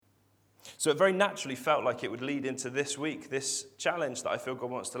So it very naturally felt like it would lead into this week, this challenge that I feel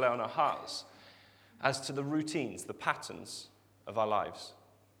God wants to lay on our hearts as to the routines, the patterns of our lives.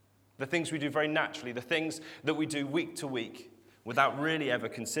 The things we do very naturally, the things that we do week to week without really ever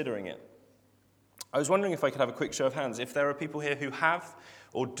considering it. I was wondering if I could have a quick show of hands, if there are people here who have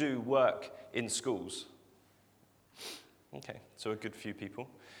or do work in schools. Okay, so a good few people.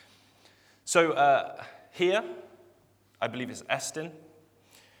 So here, I believe it's Eston.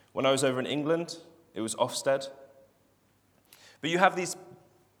 When I was over in England, it was Ofsted. But you have these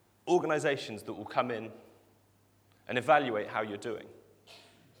organizations that will come in and evaluate how you're doing.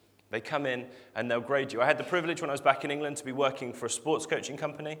 They come in and they'll grade you. I had the privilege when I was back in England to be working for a sports coaching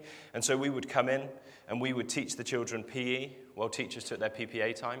company, and so we would come in and we would teach the children PE while teachers took their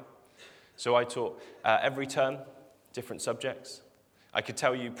PPA time. So I taught every term, different subjects. I could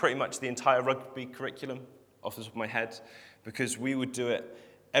tell you pretty much the entire rugby curriculum off the top of my head because we would do it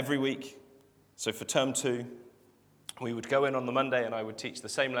every week. So for term 2, we would go in on the Monday and I would teach the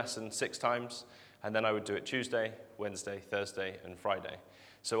same lesson 6 times, and then I would do it Tuesday, Wednesday, Thursday, and Friday.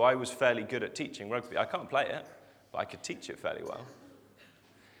 So I was fairly good at teaching rugby. I can't play it, but I could teach it fairly well.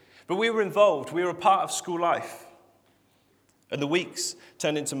 But we were involved. We were a part of school life. And the weeks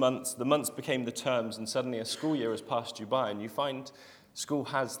turned into months. The months became the terms, and suddenly a school year has passed you by, and you find school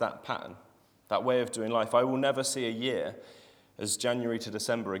has that pattern, that way of doing life. I will never see a year as January to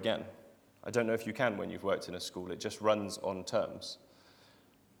December again. I don't know if you can when you've worked in a school. It just runs on terms.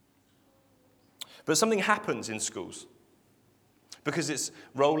 But something happens in schools because it's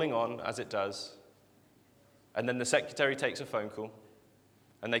rolling on as it does, and then the secretary takes a phone call,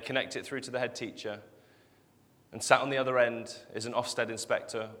 and they connect it through to the head teacher, and sat on the other end is an Ofsted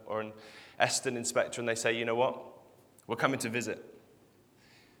inspector or an Eston inspector, and they say, you know what, we're coming to visit.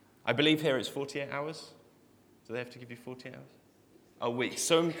 I believe here it's 48 hours. Do they have to give you 48 hours? A week.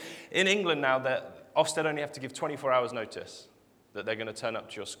 So in England now, that Ofsted only have to give 24 hours notice that they're going to turn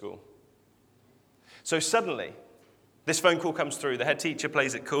up to your school. So suddenly, this phone call comes through. The head teacher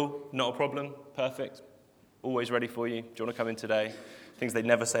plays it cool, not a problem, perfect, always ready for you. Do you want to come in today? Things they'd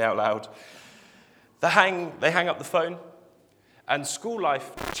never say out loud. They hang up the phone, and school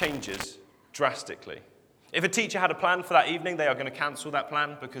life changes drastically. If a teacher had a plan for that evening, they are going to cancel that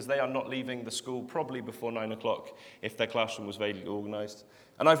plan because they are not leaving the school probably before 9 o'clock if their classroom was vaguely organised.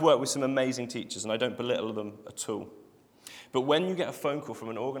 And I've worked with some amazing teachers, and I don't belittle them at all. But when you get a phone call from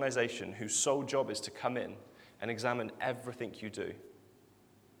an organisation whose sole job is to come in and examine everything you do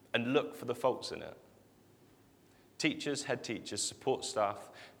and look for the faults in it, teachers, head teachers, support staff,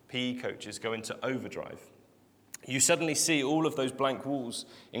 PE coaches go into overdrive. You suddenly see all of those blank walls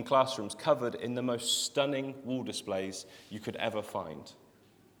in classrooms covered in the most stunning wall displays you could ever find.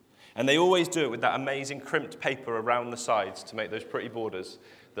 And they always do it with that amazing crimped paper around the sides to make those pretty borders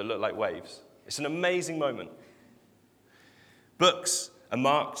that look like waves. It's an amazing moment. Books are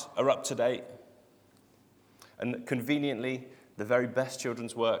marked, are up to date. And conveniently, the very best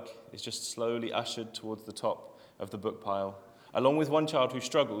children's work is just slowly ushered towards the top of the book pile, along with one child who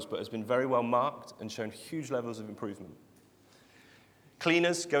struggles but has been very well marked and shown huge levels of improvement.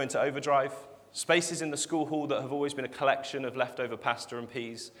 Cleaners go into overdrive. Spaces in the school hall that have always been a collection of leftover pasta and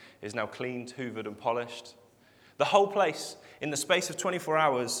peas is now cleaned, hoovered, and polished. The whole place, in the space of 24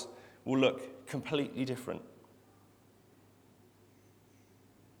 hours, will look completely different.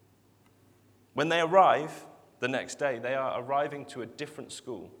 When they arrive the next day, they are arriving to a different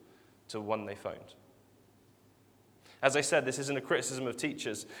school to one they phoned. As I said, this isn't a criticism of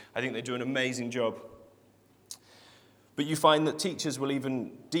teachers. I think they do an amazing job. But you find that teachers will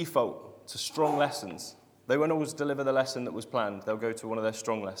even default to strong lessons. They won't always deliver the lesson that was planned. They'll go to one of their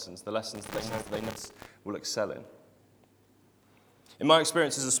strong lessons, the lessons that they know they will excel in. In my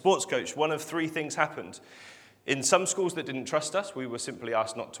experience as a sports coach, one of 3 things happened. In some schools that didn't trust us, we were simply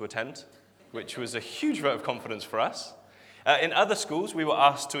asked not to attend, which was a huge vote of confidence for us. In other schools, we were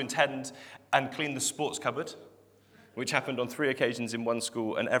asked to attend and clean the sports cupboard, which happened on 3 occasions in one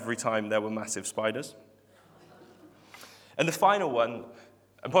school, and every time there were massive spiders. And the final one,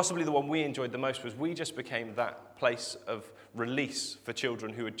 and possibly the one we enjoyed the most, was we just became that place of release for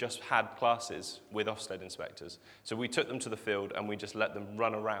children who had just had classes with Ofsted inspectors. So we took them to the field and we just let them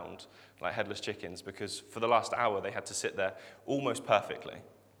run around like headless chickens because for the last hour they had to sit there almost perfectly.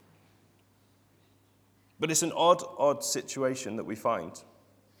 But it's an odd situation that we find.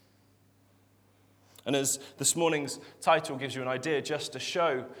 And as this morning's title gives you an idea, just to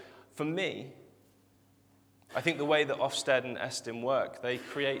show, for me, I think the way that Ofsted and Eston work, they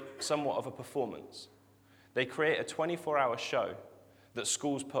create somewhat of a performance. They create a 24-hour show that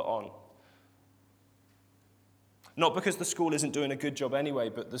schools put on. Not because the school isn't doing a good job anyway,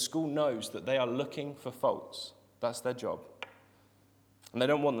 but the school knows that they are looking for faults. That's their job. And they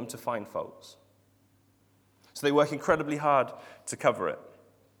don't want them to find faults. So they work incredibly hard to cover it.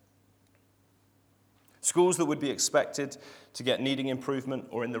 Schools that would be expected to get needing improvement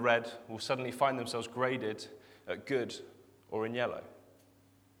or in the red will suddenly find themselves graded at good or in yellow.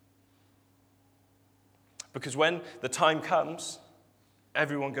 Because when the time comes,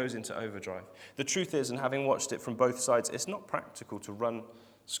 everyone goes into overdrive. The truth is, and having watched it from both sides, it's not practical to run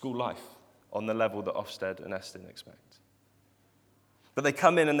school life on the level that Ofsted and Eston expect. But they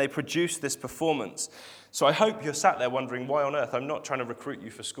come in and they produce this performance. So I hope you're sat there wondering why on earth. I'm not trying to recruit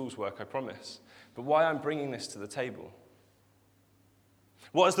you for schools work, I promise. But why I'm bringing this to the table.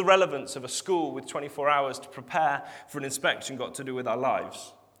 What has the relevance of a school with 24 hours to prepare for an inspection got to do with our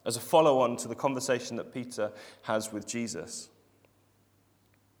lives? As a follow-on to the conversation that Peter has with Jesus.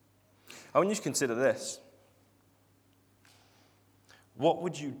 I want you to consider this. What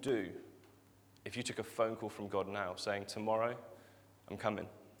would you do if you took a phone call from God now saying, tomorrow, I'm coming.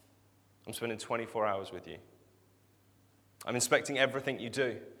 I'm spending 24 hours with you. I'm inspecting everything you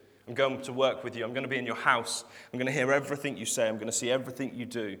do. I'm going to work with you. I'm going to be in your house. I'm going to hear everything you say. I'm going to see everything you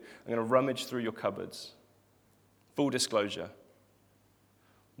do. I'm going to rummage through your cupboards. Full disclosure.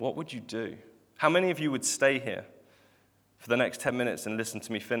 What would you do? How many of you would stay here for the next 10 minutes and listen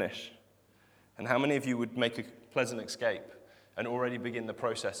to me finish? And how many of you would make a pleasant escape and already begin the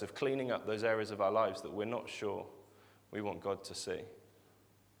process of cleaning up those areas of our lives that we're not sure we want God to see?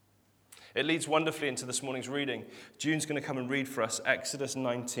 It leads wonderfully into this morning's reading. June's going to come and read for us Exodus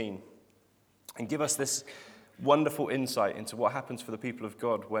 19 and give us this wonderful insight into what happens for the people of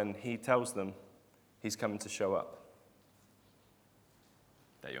God when he tells them he's coming to show up.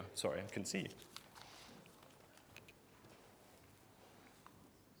 There you are. Sorry, I couldn't see you.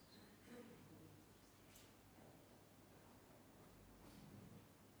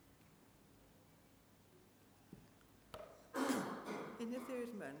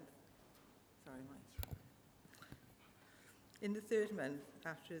 In the third month,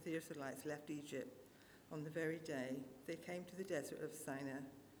 after the Israelites left Egypt, on the very day, they came to the desert of Sinai.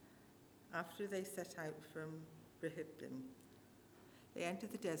 After they set out from Rephidim, they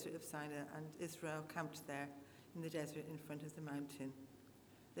entered the desert of Sinai, and Israel camped there in the desert in front of the mountain.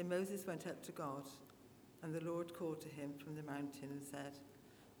 Then Moses went up to God, and the Lord called to him from the mountain and said,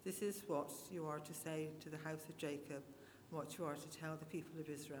 "This is what you are to say to the house of Jacob, and what you are to tell the people of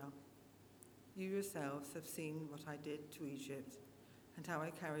Israel. You yourselves have seen what I did to Egypt, and how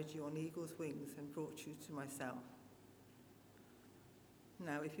I carried you on eagle's wings and brought you to myself.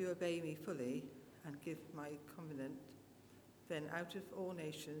 Now, if you obey me fully and give my covenant, then out of all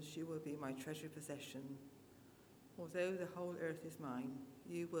nations you will be my treasured possession. Although the whole earth is mine,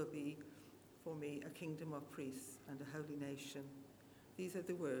 you will be for me a kingdom of priests and a holy nation. These are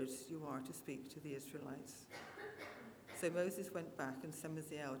the words you are to speak to the Israelites." So Moses went back and summoned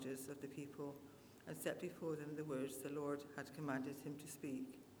the elders of the people and set before them the words the Lord had commanded him to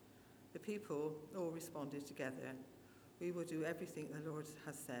speak. The people all responded together, "We will do everything the Lord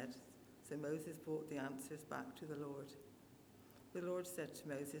has said." So Moses brought the answers back to the Lord. The Lord said to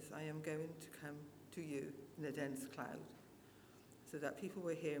Moses, "I am going to come to you in a dense cloud, so that people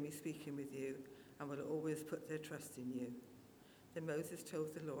will hear me speaking with you and will always put their trust in you." Then Moses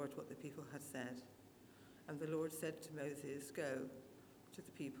told the Lord what the people had said. And the Lord said to Moses, "Go to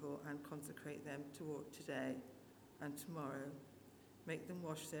the people and consecrate them today and tomorrow. Make them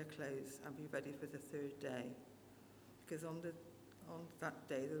wash their clothes and be ready for the third day. Because on that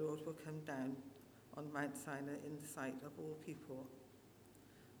day the Lord will come down on Mount Sinai in the sight of all people.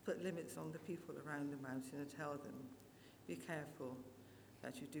 Put limits on the people around the mountain and tell them, 'Be careful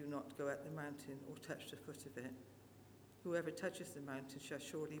that you do not go up the mountain or touch the foot of it. Whoever touches the mountain shall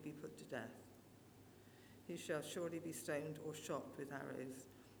surely be put to death. He shall surely be stoned or shot with arrows.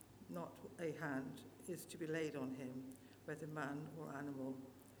 Not a hand is to be laid on him, whether man or animal.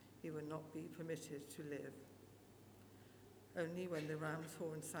 He will not be permitted to live. Only when the ram's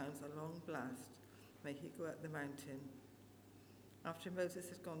horn sounds a long blast may he go up the mountain." After Moses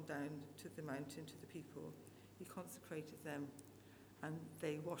had gone down to the mountain to the people, he consecrated them, and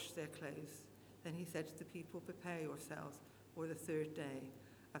they washed their clothes. Then he said to the people, "Prepare yourselves for the third day,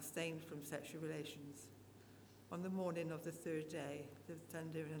 abstain from sexual relations." On the morning of the third day, there was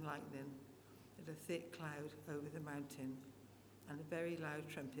thunder and lightning, and a thick cloud over the mountain, and a very loud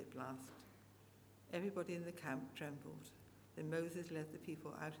trumpet blast. Everybody in the camp trembled. Then Moses led the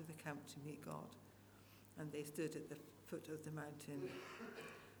people out of the camp to meet God, and they stood at the foot of the mountain.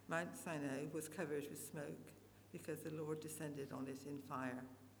 Mount Sinai was covered with smoke, because the Lord descended on it in fire.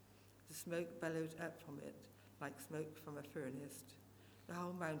 The smoke bellowed up from it like smoke from a furnace. The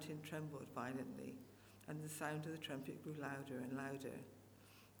whole mountain trembled violently, and the sound of the trumpet grew louder and louder.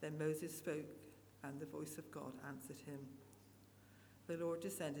 Then Moses spoke, and the voice of God answered him. The Lord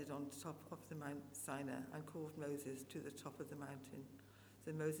descended on top of the Mount Sinai and called Moses to the top of the mountain.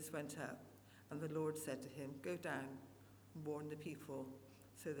 So Moses went up, and the Lord said to him, "Go down and warn the people,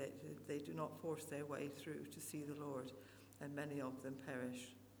 so that they do not force their way through to see the Lord, and many of them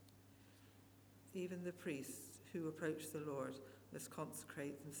perish. Even the priests who approach the Lord must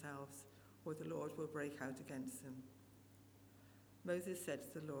consecrate themselves, or the Lord will break out against them." Moses said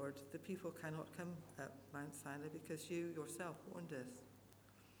to the Lord, "The people cannot come up Mount Sinai because you yourself warned us.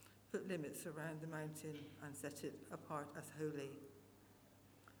 Put limits around the mountain and set it apart as holy."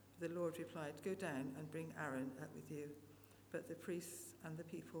 The Lord replied, "Go down and bring Aaron up with you, but the priests and the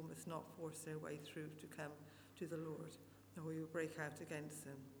people must not force their way through to come to the Lord, or he will break out against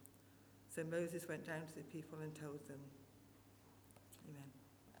them." So Moses went down to the people and told them. Amen.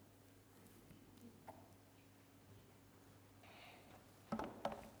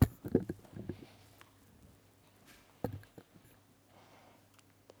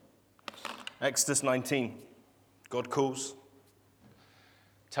 Exodus 19. God calls,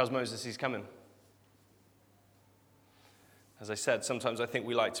 tells Moses he's coming. As I said, sometimes I think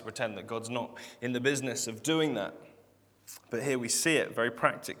we like to pretend that God's not in the business of doing that. But here we see it very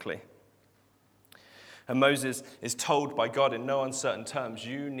practically. And Moses is told by God in no uncertain terms,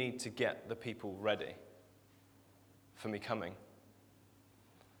 "You need to get the people ready for me coming."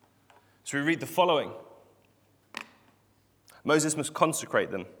 So we read the following. Moses must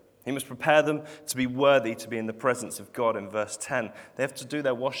consecrate them. He must prepare them to be worthy to be in the presence of God in verse 10. They have to do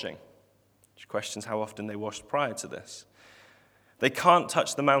their washing, which questions how often they washed prior to this. They can't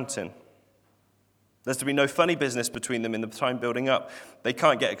touch the mountain. There's to be no funny business between them in the time building up. They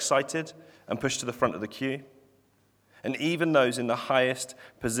can't get excited and push to the front of the queue. And even those in the highest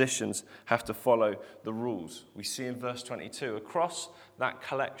positions have to follow the rules. We see in verse 22, across that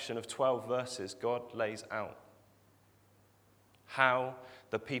collection of 12 verses, God lays out how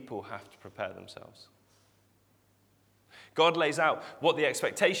the people have to prepare themselves. God lays out what the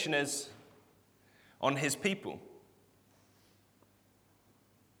expectation is on his people.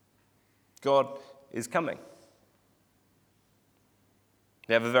 God is coming.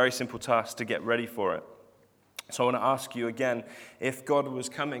 They have a very simple task to get ready for it. So I want to ask you again, if God was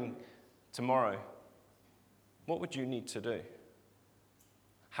coming tomorrow, what would you need to do?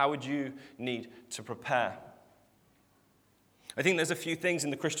 How would you need to prepare? I think there's a few things in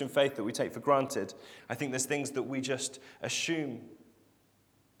the Christian faith that we take for granted. I think there's things that we just assume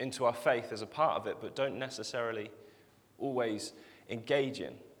into our faith as a part of it, but don't necessarily always engage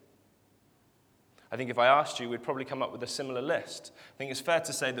in. I think if I asked you, we'd probably come up with a similar list. I think it's fair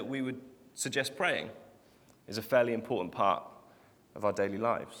to say that we would suggest praying is a fairly important part of our daily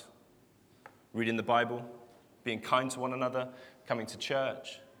lives. Reading the Bible, being kind to one another, coming to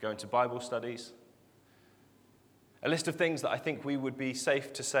church, going to Bible studies. A list of things that I think we would be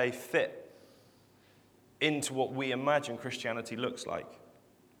safe to say fit into what we imagine Christianity looks like.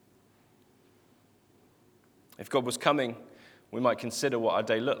 If God was coming, we might consider what our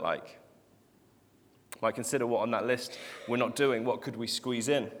day looked like. Might consider what on that list we're not doing. What could we squeeze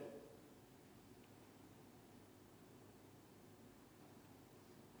in?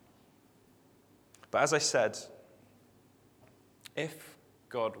 But as I said, if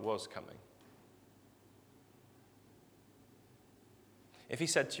God was coming, if he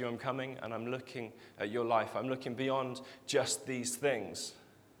said to you, "I'm coming and I'm looking at your life, I'm looking beyond just these things,"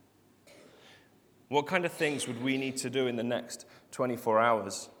 what kind of things would we need to do in the next 24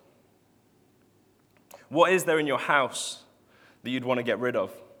 hours? What is there in your house that you'd want to get rid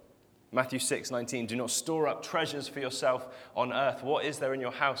of? Matthew 6:19, do not store up treasures for yourself on earth. What is there in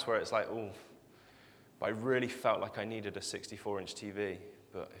your house where it's like, oh, I really felt like I needed a 64-inch TV,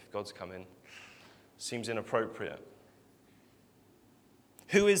 but if God's coming, seems inappropriate.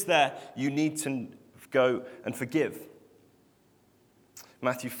 Who is there you need to go and forgive?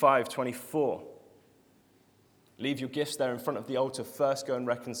 Matthew 5:24, leave your gifts there in front of the altar. First go and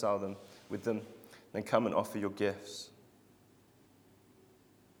reconcile them with them, then come and offer your gifts.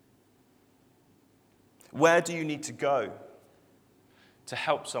 Where do you need to go to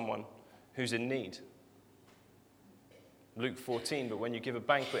help someone who's in need? Luke 14, but when you give a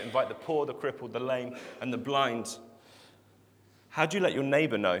banquet, invite the poor, the crippled, the lame, and the blind. How do you let your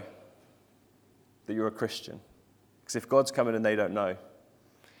neighbor know that you're a Christian? Because if God's coming and they don't know,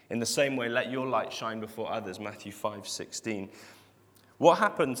 in the same way, let your light shine before others, Matthew 5:16. What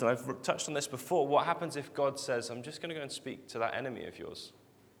happens, and I've touched on this before, what happens if God says, I'm just going to go and speak to that enemy of yours?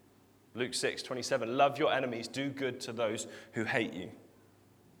 Luke 6:27, love your enemies, do good to those who hate you.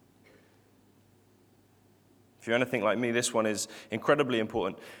 If you're anything like me, this one is incredibly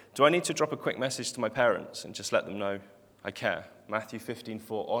important. Do I need to drop a quick message to my parents and just let them know I care? Matthew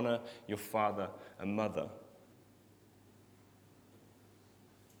 15:4, honor your father and mother.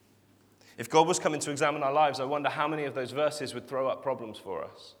 If God was coming to examine our lives, I wonder how many of those verses would throw up problems for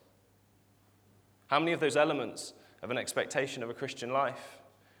us. How many of those elements of an expectation of a Christian life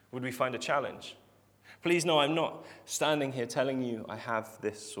would we find a challenge? Please know I'm not standing here telling you I have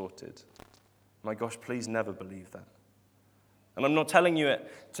this sorted. My gosh, please never believe that. And I'm not telling you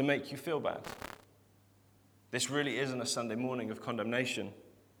it to make you feel bad. This really isn't a Sunday morning of condemnation.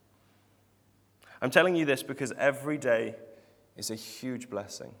 I'm telling you this because every day is a huge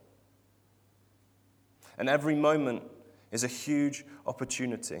blessing. And every moment is a huge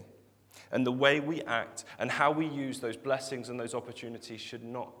opportunity. And the way we act and how we use those blessings and those opportunities should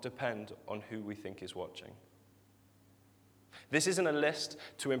not depend on who we think is watching. This isn't a list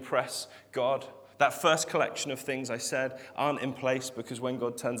to impress God. That first collection of things I said aren't in place because when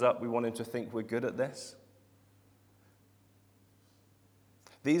God turns up, we want him to think we're good at this.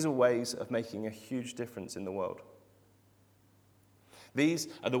 These are ways of making a huge difference in the world. These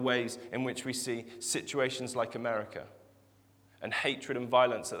are the ways in which we see situations like America and hatred and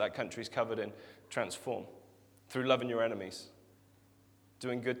violence that country's covered in transform through loving your enemies,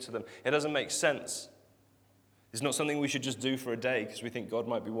 doing good to them. It doesn't make sense. It's not something we should just do for a day because we think God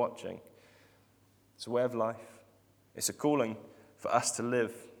might be watching. It's a way of life. It's a calling for us to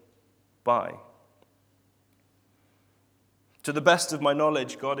live by. To the best of my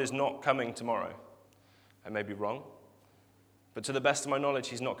knowledge, God is not coming tomorrow. I may be wrong, but to the best of my knowledge,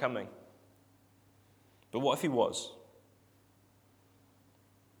 he's not coming. But what if he was?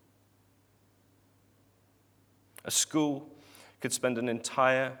 A school could spend an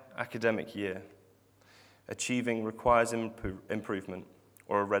entire academic year achieving requires improvement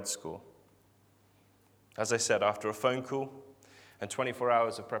or a red score. As I said, after a phone call and 24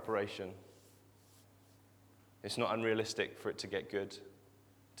 hours of preparation, it's not unrealistic for it to get good,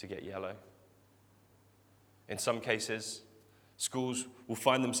 to get yellow. In some cases, schools will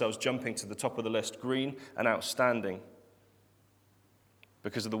find themselves jumping to the top of the list, green and outstanding,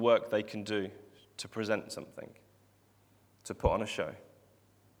 because of the work they can do to present something, to put on a show.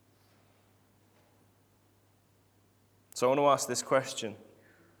 So I want to ask this question.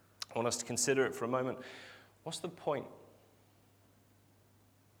 I want us to consider it for a moment. What's the point?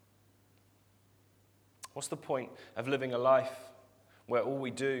 What's the point of living a life where all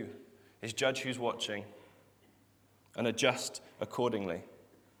we do is judge who's watching and adjust accordingly?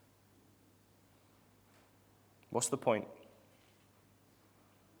 What's the point?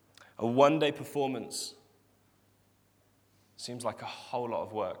 A one-day performance seems like a whole lot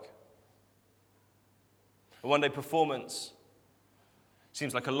of work. A one-day performance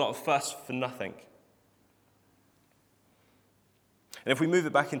seems like a lot of fuss for nothing. And if we move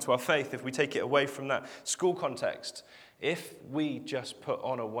it back into our faith, if we take it away from that school context, if we just put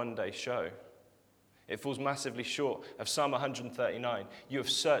on a one-day show, it falls massively short of Psalm 139. You have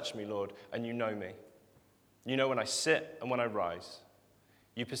searched me, Lord, and you know me. You know when I sit and when I rise.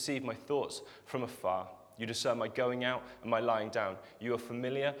 You perceive my thoughts from afar. You discern my going out and my lying down. You are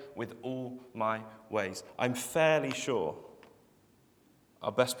familiar with all my ways. I'm fairly sure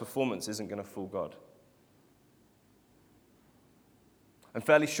our best performance isn't going to fool God. I'm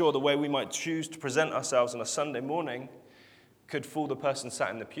fairly sure the way we might choose to present ourselves on a Sunday morning could fool the person sat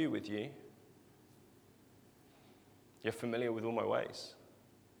in the pew with you. You're familiar with all my ways.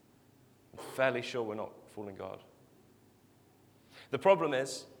 I'm fairly sure we're not fooling God. The problem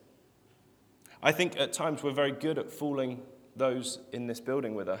is, I think at times we're very good at fooling those in this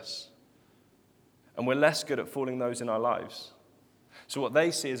building with us, and we're less good at fooling those in our lives. So what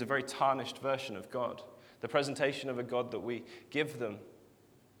they see is a very tarnished version of God. The presentation of a God that we give them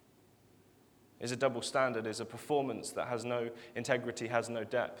is a double standard, is a performance that has no integrity, has no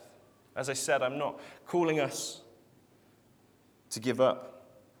depth. As I said, I'm not calling us to give up.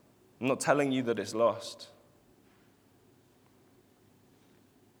 I'm not telling you that it's lost.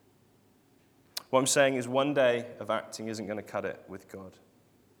 What I'm saying is one day of acting isn't going to cut it with God.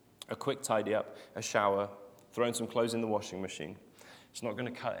 A quick tidy up, a shower, throwing some clothes in the washing machine. It's not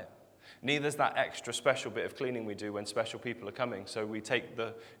going to cut it. Neither is that extra special bit of cleaning we do when special people are coming. So we take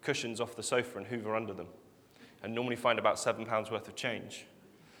the cushions off the sofa and hoover under them and normally find about £7 worth of change.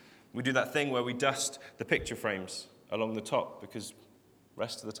 We do that thing where we dust the picture frames along the top because the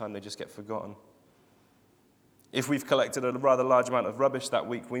rest of the time they just get forgotten. If we've collected a rather large amount of rubbish that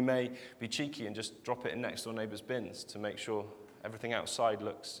week, we may be cheeky and just drop it in next door neighbours' bins to make sure everything outside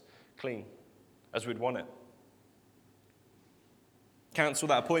looks clean as we'd want it. Cancel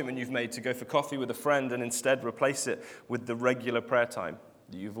that appointment you've made to go for coffee with a friend and instead replace it with the regular prayer time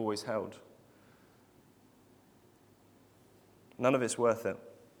that you've always held. None of it's worth it.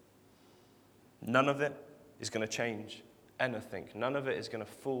 None of it is going to change anything. None of it is going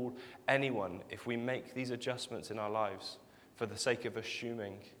to fool anyone if we make these adjustments in our lives for the sake of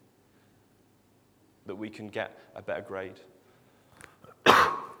assuming that we can get a better grade.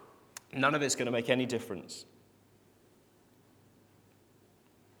 None of it's going to make any difference.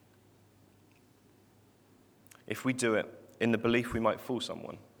 If we do it in the belief we might fool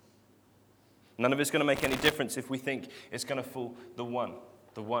someone. None of it's going to make any difference if we think it's going to fool the one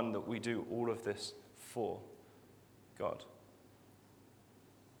that we do all of this for, God.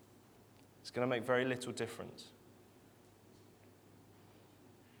 It's going to make very little difference.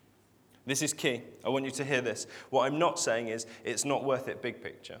 This is key. I want you to hear this. What I'm not saying is it's not worth it big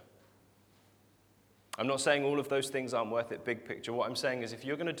picture. I'm not saying all of those things aren't worth it big picture. What I'm saying is if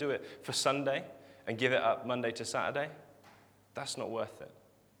you're going to do it for Sunday and give it up Monday to Saturday, that's not worth it.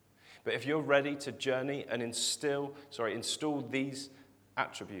 But if you're ready to journey and install these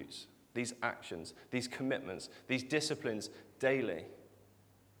attributes, these actions, these commitments, these disciplines daily,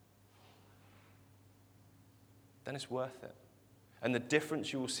 then it's worth it. And the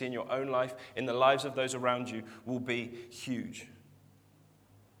difference you will see in your own life, in the lives of those around you, will be huge.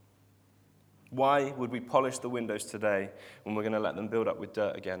 Why would we polish the windows today when we're going to let them build up with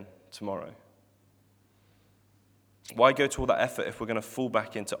dirt again tomorrow? Why go to all that effort if we're going to fall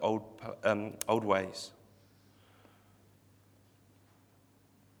back into old ways?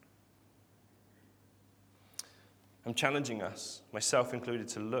 I'm challenging us, myself included,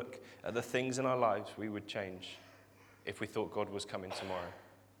 to look at the things in our lives we would change if we thought God was coming tomorrow.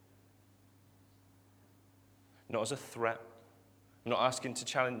 Not as a threat. I'm not asking to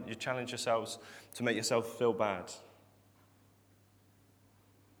challenge yourselves to make yourself feel bad.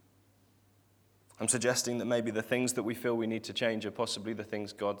 I'm suggesting that maybe the things that we feel we need to change are possibly the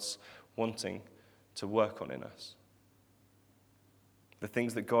things God's wanting to work on in us. The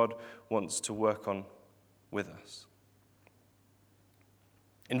things that God wants to work on with us.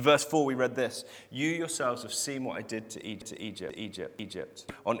 In verse 4 we read this: "You yourselves have seen what I did to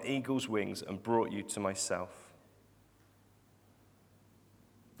Egypt, on eagle's wings, and brought you to myself."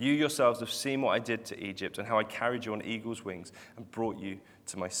 You yourselves have seen what I did to Egypt and how I carried you on eagle's wings and brought you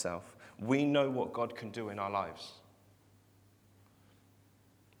to myself. We know what God can do in our lives.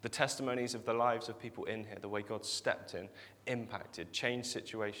 The testimonies of the lives of people in here, the way God stepped in, impacted, changed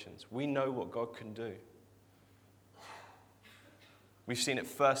situations. We know what God can do. We've seen it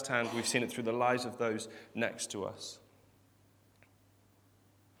firsthand. We've seen it through the lives of those next to us.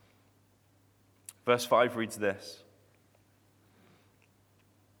 Verse 5 reads this: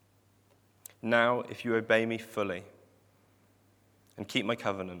 "Now, if you obey me fully and keep my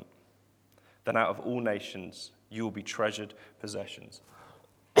covenant, then out of all nations you will be treasured possessions."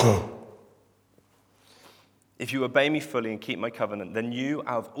 If you obey me fully and keep my covenant, then you,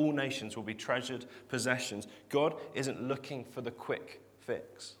 out of all nations, will be treasured possessions. God isn't looking for the quick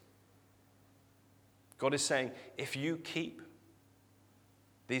fix. God is saying, if you keep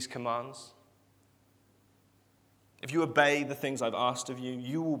these commands, if you obey the things I've asked of you,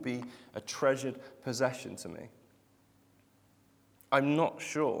 you will be a treasured possession to me. I'm not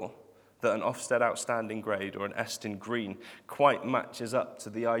sure that an Ofsted outstanding grade or an Eston green quite matches up to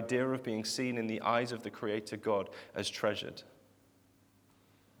the idea of being seen in the eyes of the Creator God as treasured.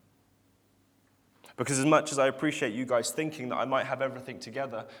 Because as much as I appreciate you guys thinking that I might have everything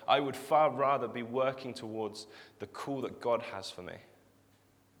together, I would far rather be working towards the call that God has for me,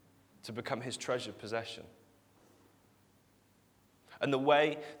 to become his treasured possession. And the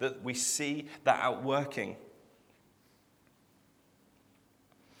way that we see that outworking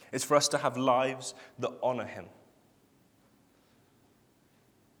is for us to have lives that honor him.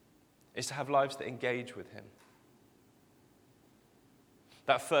 Is to have lives that engage with him.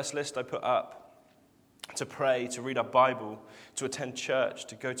 That first list I put up, to pray, to read our Bible, to attend church,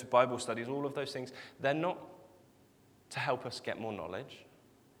 to go to Bible studies, all of those things, they're not to help us get more knowledge.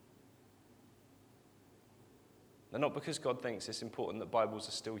 They're not because God thinks it's important that Bibles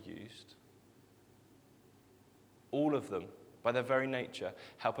are still used. All of them, by their very nature,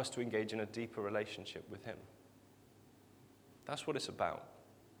 help us to engage in a deeper relationship with him. That's what it's about.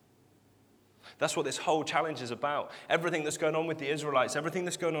 That's what this whole challenge is about. Everything that's going on with the Israelites, everything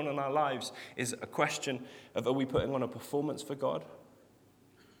that's going on in our lives is a question of, are we putting on a performance for God?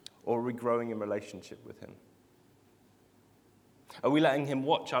 Or are we growing in relationship with him? Are we letting him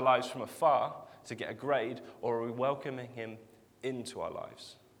watch our lives from afar to get a grade, or are we welcoming him into our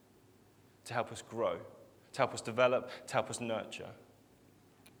lives? to help us grow, to help us develop, to help us nurture.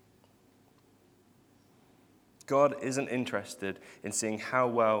 God isn't interested in seeing how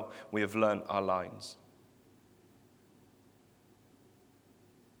well we have learnt our lines.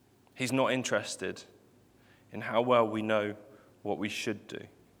 He's not interested in how well we know what we should do.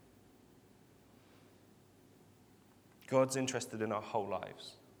 God's interested in our whole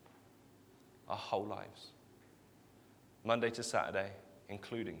lives. Our whole lives. Monday to Saturday,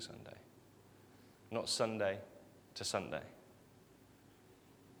 including Sunday. Not Sunday to Sunday.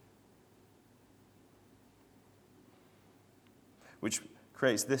 Which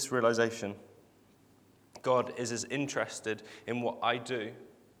creates this realization. God is as interested in what I do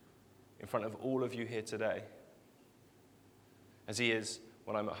in front of all of you here today as he is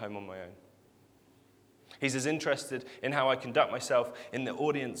when I'm at home on my own. He's as interested in how I conduct myself in the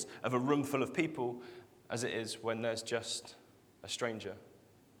audience of a room full of people as it is when there's just a stranger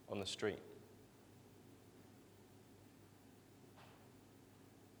on the street.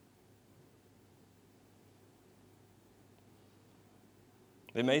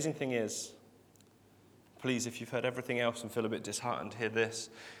 The amazing thing is, please, if you've heard everything else and feel a bit disheartened, hear this.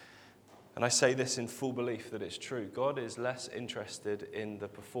 And I say this in full belief that it's true. God is less interested in the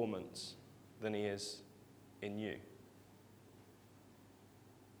performance than he is in you.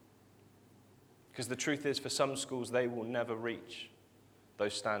 Because the truth is, for some schools, they will never reach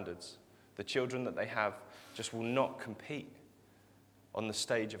those standards. The children that they have just will not compete on the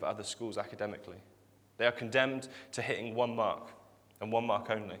stage of other schools academically. They are condemned to hitting one mark, and one mark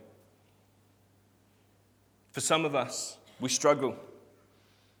only. For some of us, we struggle.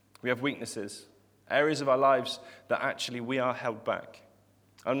 We have weaknesses, areas of our lives that actually we are held back.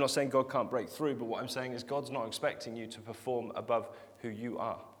 I'm not saying God can't break through, but what I'm saying is God's not expecting you to perform above who you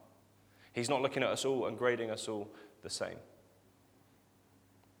are. He's not looking at us all and grading us all the same.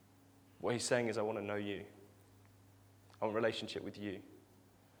 What he's saying is, I want to know you. I want a relationship with you.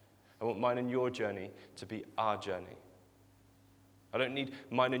 I want mine and your journey to be our journey. I don't need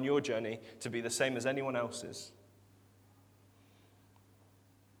mine and your journey to be the same as anyone else's.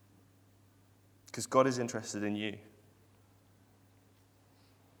 Because God is interested in you.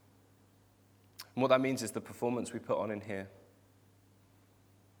 And what that means is the performance we put on in here.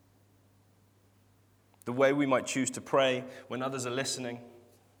 The way we might choose to pray when others are listening.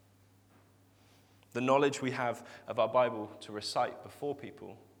 The knowledge we have of our Bible to recite before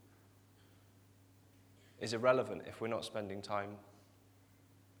people is irrelevant if we're not spending time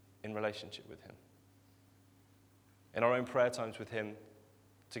in relationship with him. In our own prayer times with him,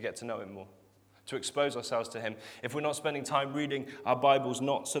 to get to know him more, to expose ourselves to him. If we're not spending time reading our Bibles,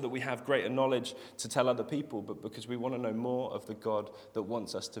 not so that we have greater knowledge to tell other people, but because we want to know more of the God that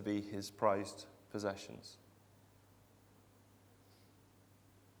wants us to be his prized possessions.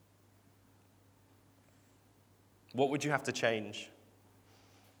 What would you have to change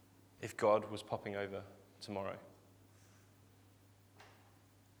if God was popping over tomorrow?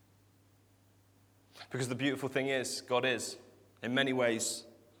 Because the beautiful thing is, God is, in many ways,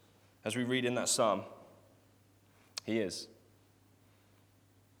 as we read in that psalm, he is.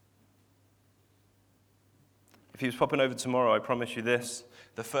 If he was popping over tomorrow, I promise you this,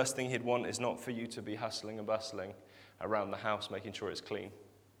 the first thing he'd want is not for you to be hustling and bustling around the house, making sure it's clean.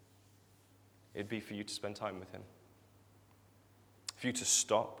 It'd be for you to spend time with him. For you to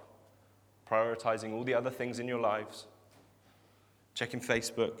stop prioritizing all the other things in your lives, checking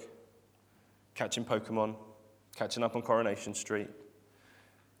Facebook, catching Pokemon, catching up on Coronation Street,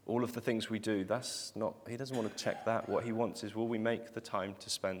 all of the things we do, that's not, he doesn't want to check that. What he wants is, will we make the time to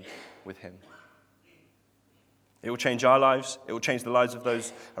spend with him? It will change our lives. It will change the lives of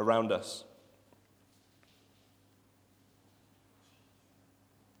those around us.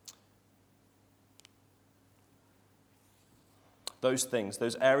 Those things,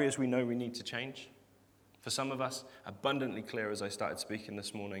 those areas we know we need to change, for some of us, abundantly clear as I started speaking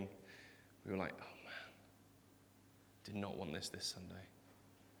this morning, we were like, oh man, did not want this Sunday.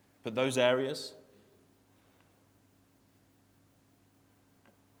 But those areas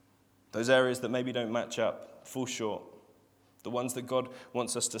that maybe don't match up, fall short, the ones that God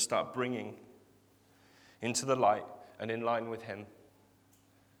wants us to start bringing into the light and in line with him,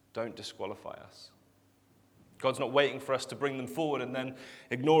 don't disqualify us. God's not waiting for us to bring them forward and then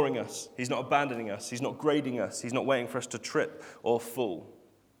ignoring us. He's not abandoning us. He's not grading us. He's not waiting for us to trip or fall.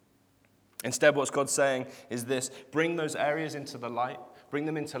 Instead, what God's saying is this: bring those areas into the light, bring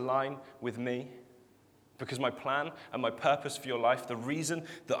them into line with me, because my plan and my purpose for your life, the reason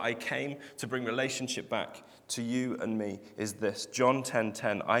that I came to bring relationship back to you and me is this. John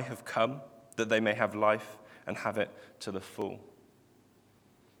 10:10, I have come that they may have life and have it to the full.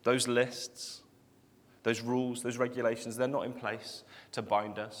 Those lists, those rules, those regulations, they're not in place to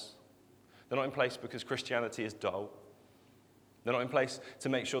bind us. They're not in place because Christianity is dull. They're not in place to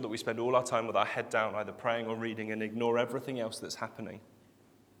make sure that we spend all our time with our head down, either praying or reading, and ignore everything else that's happening.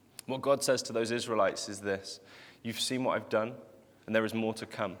 What God says to those Israelites is this: you've seen what I've done, and there is more to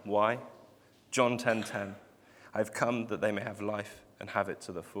come. Why? John 10:10. I've come that they may have life and have it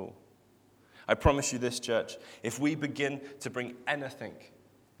to the full. I promise you this, church, if we begin to bring anything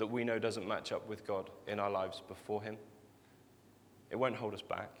that we know doesn't match up with God in our lives before him, it won't hold us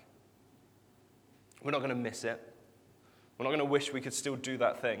back. We're not going to miss it. We're not going to wish we could still do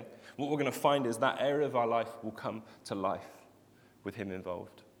that thing. What we're going to find is that area of our life will come to life with him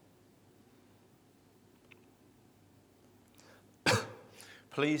involved.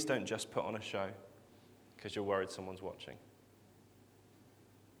 Please don't just put on a show because you're worried someone's watching.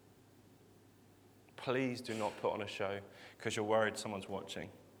 Please do not put on a show because you're worried someone's watching.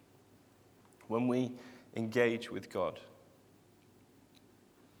 When we engage with God,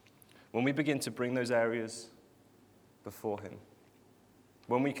 when we begin to bring those areas before him,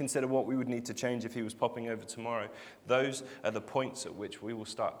 when we consider what we would need to change if he was popping over tomorrow, those are the points at which we will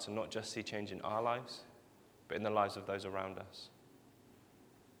start to not just see change in our lives, but in the lives of those around us.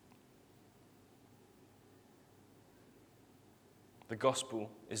 The gospel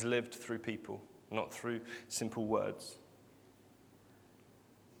is lived through people, not through simple words.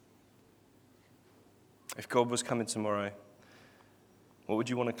 If God was coming tomorrow, what would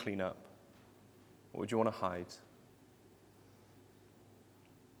you want to clean up? What would you want to hide?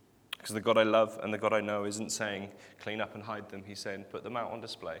 Because the God I love and the God I know isn't saying clean up and hide them. He's saying put them out on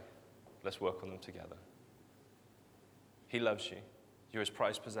display. Let's work on them together. He loves you. You're his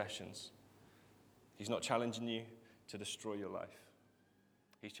prized possessions. He's not challenging you to destroy your life.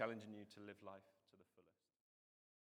 He's challenging you to live life